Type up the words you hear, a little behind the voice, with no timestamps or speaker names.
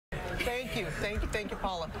Thank you,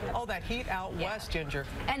 Paula. Oh, that heat out west, Ginger.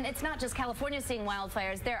 And it's not just California seeing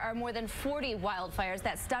wildfires. There are more than 40 wildfires.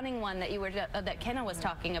 That stunning one that that Kenna was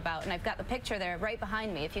talking about, and I've got the picture there right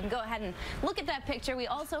behind me. If you can go ahead and look at that picture, we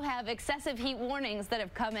also have excessive heat warnings that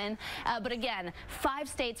have come in. But again, 5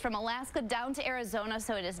 states from Alaska down to Arizona,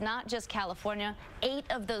 so it is not just California. 8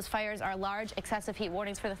 of those fires are large excessive heat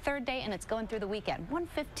warnings for the 3rd day, and it's going through the weekend.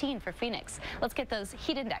 115 for Phoenix. Let's get those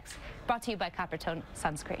heat index brought to you by Coppertone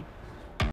Sunscreen.